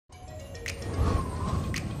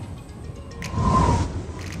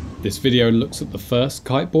This video looks at the first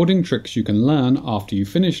kiteboarding tricks you can learn after you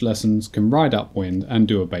finish lessons, can ride upwind and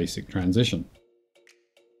do a basic transition.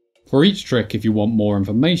 For each trick, if you want more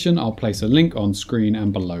information, I'll place a link on screen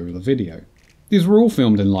and below the video. These were all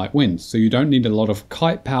filmed in light winds, so you don't need a lot of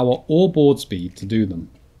kite power or board speed to do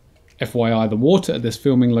them. FYI, the water at this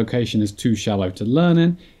filming location is too shallow to learn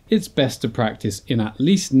in. It's best to practice in at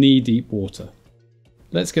least knee-deep water.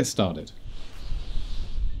 Let's get started.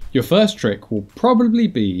 Your first trick will probably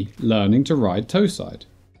be learning to ride Toeside.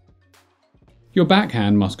 Your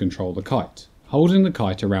backhand must control the kite, holding the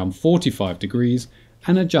kite around 45 degrees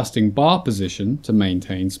and adjusting bar position to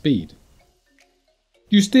maintain speed.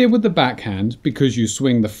 You steer with the backhand because you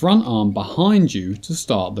swing the front arm behind you to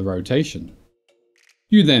start the rotation.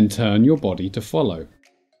 You then turn your body to follow.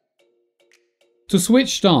 To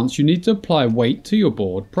switch stance, you need to apply weight to your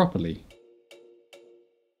board properly.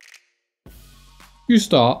 You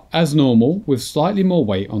start as normal with slightly more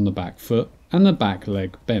weight on the back foot and the back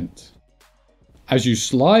leg bent. As you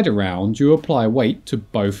slide around, you apply weight to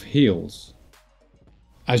both heels.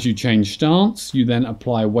 As you change stance, you then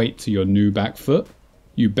apply weight to your new back foot.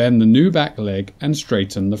 You bend the new back leg and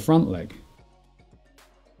straighten the front leg.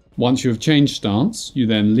 Once you have changed stance, you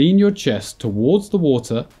then lean your chest towards the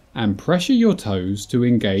water and pressure your toes to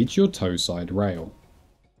engage your toeside rail.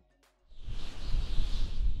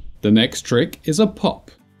 The next trick is a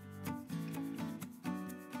pop.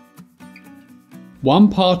 One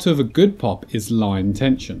part of a good pop is line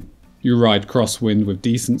tension. You ride crosswind with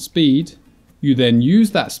decent speed. You then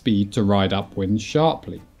use that speed to ride upwind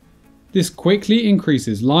sharply. This quickly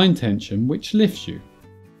increases line tension, which lifts you.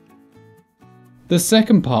 The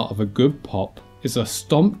second part of a good pop is a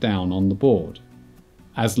stomp down on the board.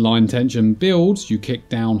 As line tension builds, you kick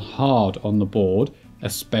down hard on the board,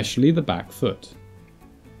 especially the back foot.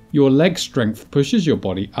 Your leg strength pushes your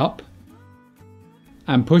body up,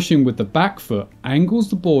 and pushing with the back foot angles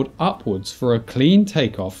the board upwards for a clean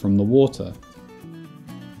takeoff from the water.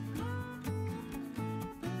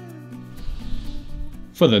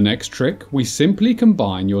 For the next trick, we simply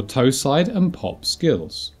combine your toeside and pop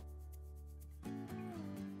skills.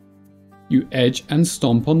 You edge and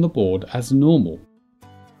stomp on the board as normal.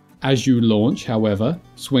 As you launch, however,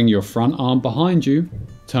 swing your front arm behind you,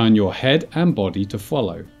 turn your head and body to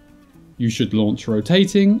follow. You should launch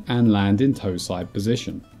rotating and land in toeside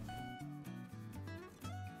position.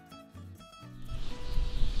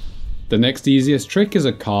 The next easiest trick is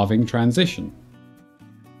a carving transition.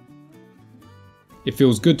 It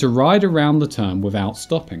feels good to ride around the turn without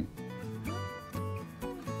stopping.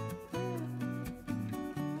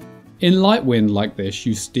 In light wind like this,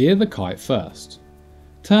 you steer the kite first.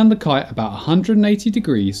 Turn the kite about 180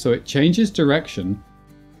 degrees so it changes direction.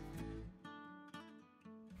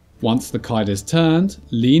 Once the kite is turned,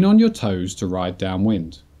 lean on your toes to ride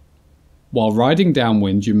downwind. While riding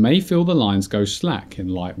downwind, you may feel the lines go slack in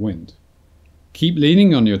light wind. Keep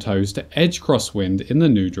leaning on your toes to edge crosswind in the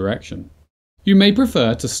new direction. You may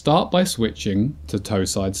prefer to start by switching to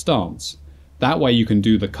toeside stance. That way you can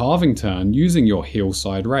do the carving turn using your heel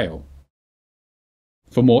side rail.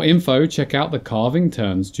 For more info, check out the carving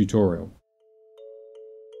turns tutorial.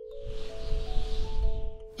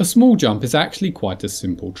 A small jump is actually quite a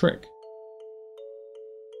simple trick.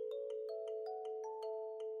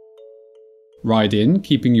 Ride in,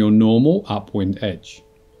 keeping your normal upwind edge.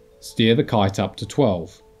 Steer the kite up to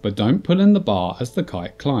 12, but don't pull in the bar as the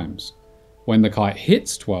kite climbs. When the kite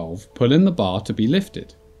hits 12, pull in the bar to be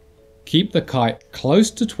lifted. Keep the kite close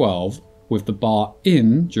to 12 with the bar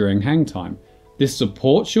in during hang time. This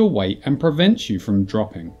supports your weight and prevents you from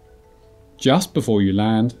dropping. Just before you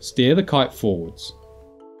land, steer the kite forwards.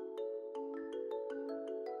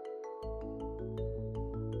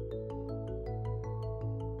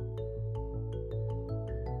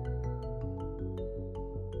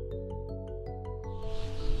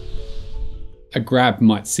 A grab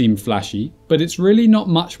might seem flashy, but it's really not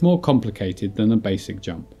much more complicated than a basic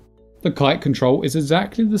jump. The kite control is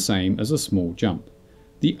exactly the same as a small jump.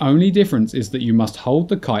 The only difference is that you must hold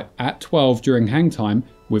the kite at 12 during hang time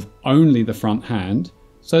with only the front hand,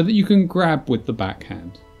 so that you can grab with the back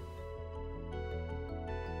hand.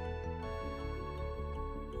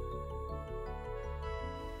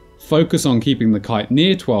 Focus on keeping the kite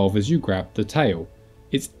near 12 as you grab the tail.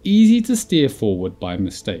 It's easy to steer forward by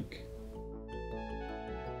mistake.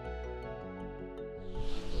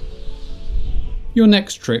 Your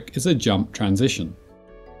next trick is a jump transition.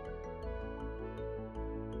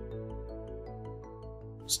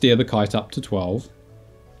 Steer the kite up to 12.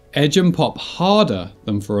 Edge and pop harder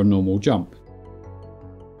than for a normal jump.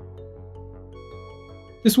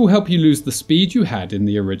 This will help you lose the speed you had in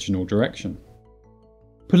the original direction.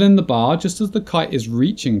 Pull in the bar just as the kite is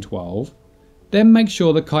reaching 12, then make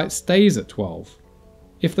sure the kite stays at 12.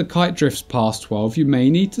 If the kite drifts past 12, you may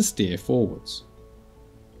need to steer forwards.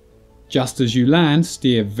 Just as you land,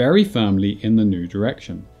 steer very firmly in the new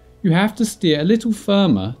direction. You have to steer a little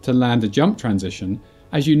firmer to land a jump transition,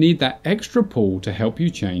 as you need that extra pull to help you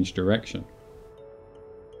change direction.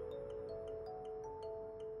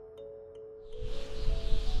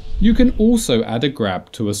 You can also add a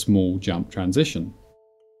grab to a small jump transition.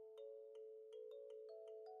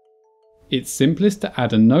 It's simplest to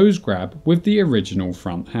add a nose grab with the original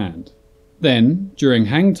front hand. Then, during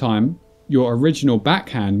hang time, your original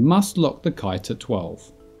backhand must lock the kite at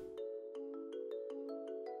 12.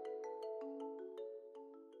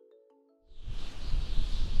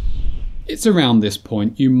 It's around this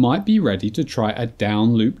point you might be ready to try a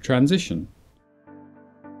downloop transition.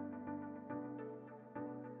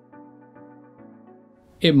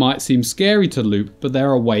 It might seem scary to loop, but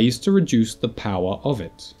there are ways to reduce the power of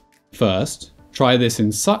it. First, try this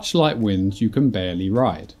in such light winds you can barely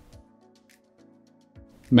ride.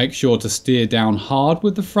 Make sure to steer down hard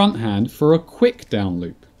with the front hand for a quick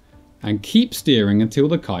downloop, and keep steering until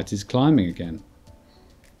the kite is climbing again.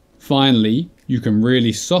 Finally, you can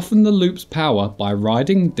really soften the loop's power by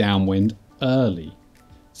riding downwind early.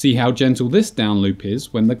 See how gentle this downloop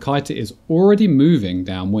is when the kite is already moving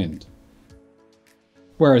downwind.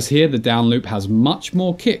 Whereas here the downloop has much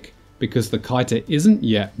more kick because the kite isn't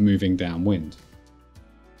yet moving downwind.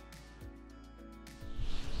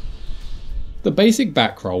 The basic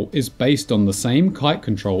backroll is based on the same kite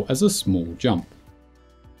control as a small jump.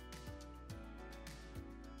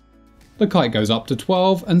 The kite goes up to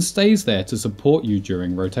 12 and stays there to support you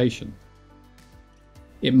during rotation.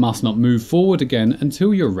 It must not move forward again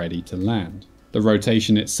until you're ready to land. The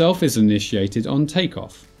rotation itself is initiated on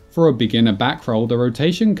takeoff. For a beginner backroll, the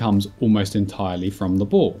rotation comes almost entirely from the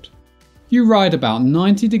board. You ride about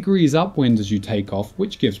 90 degrees upwind as you take off,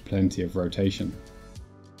 which gives plenty of rotation.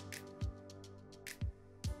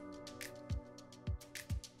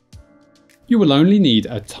 You will only need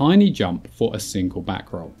a tiny jump for a single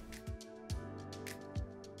backroll.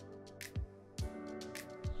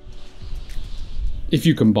 If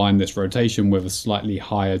you combine this rotation with a slightly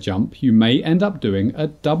higher jump, you may end up doing a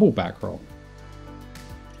double backroll.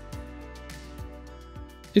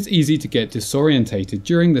 It's easy to get disorientated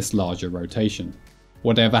during this larger rotation.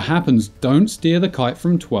 Whatever happens, don't steer the kite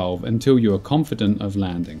from 12 until you are confident of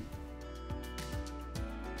landing.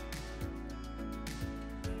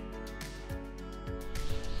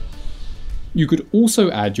 You could also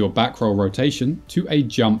add your backroll rotation to a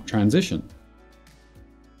jump transition.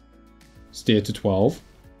 Steer to 12,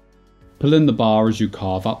 pull in the bar as you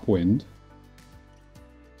carve upwind.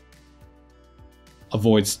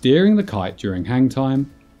 Avoid steering the kite during hang time.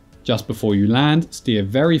 Just before you land, steer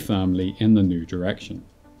very firmly in the new direction.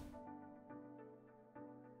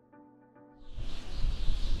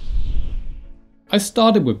 I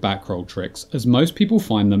started with backroll tricks as most people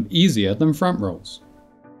find them easier than front rolls.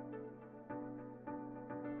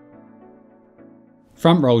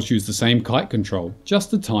 Front rolls use the same kite control,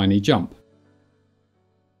 just a tiny jump.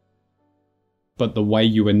 But the way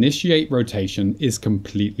you initiate rotation is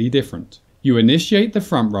completely different. You initiate the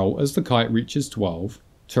front roll as the kite reaches 12.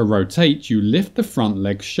 To rotate, you lift the front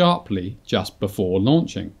leg sharply just before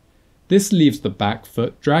launching. This leaves the back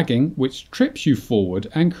foot dragging, which trips you forward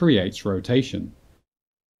and creates rotation.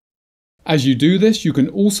 As you do this, you can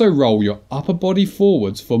also roll your upper body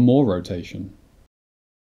forwards for more rotation.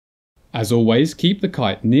 As always, keep the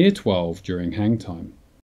kite near 12 during hang time.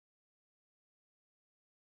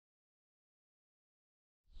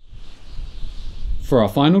 For our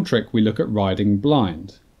final trick, we look at riding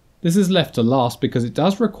blind. This is left to last because it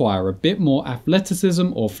does require a bit more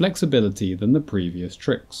athleticism or flexibility than the previous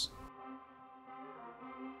tricks.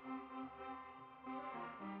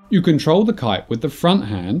 You control the kite with the front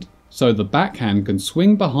hand, so the back hand can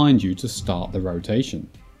swing behind you to start the rotation.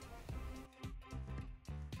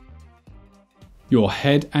 Your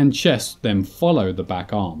head and chest then follow the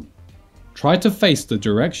back arm. Try to face the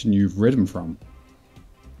direction you've ridden from.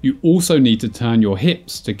 You also need to turn your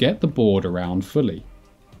hips to get the board around fully.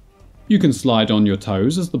 You can slide on your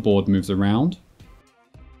toes as the board moves around,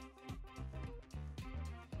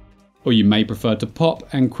 or you may prefer to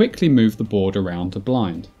pop and quickly move the board around to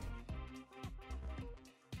blind.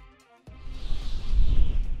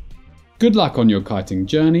 Good luck on your kiting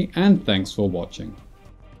journey, and thanks for watching.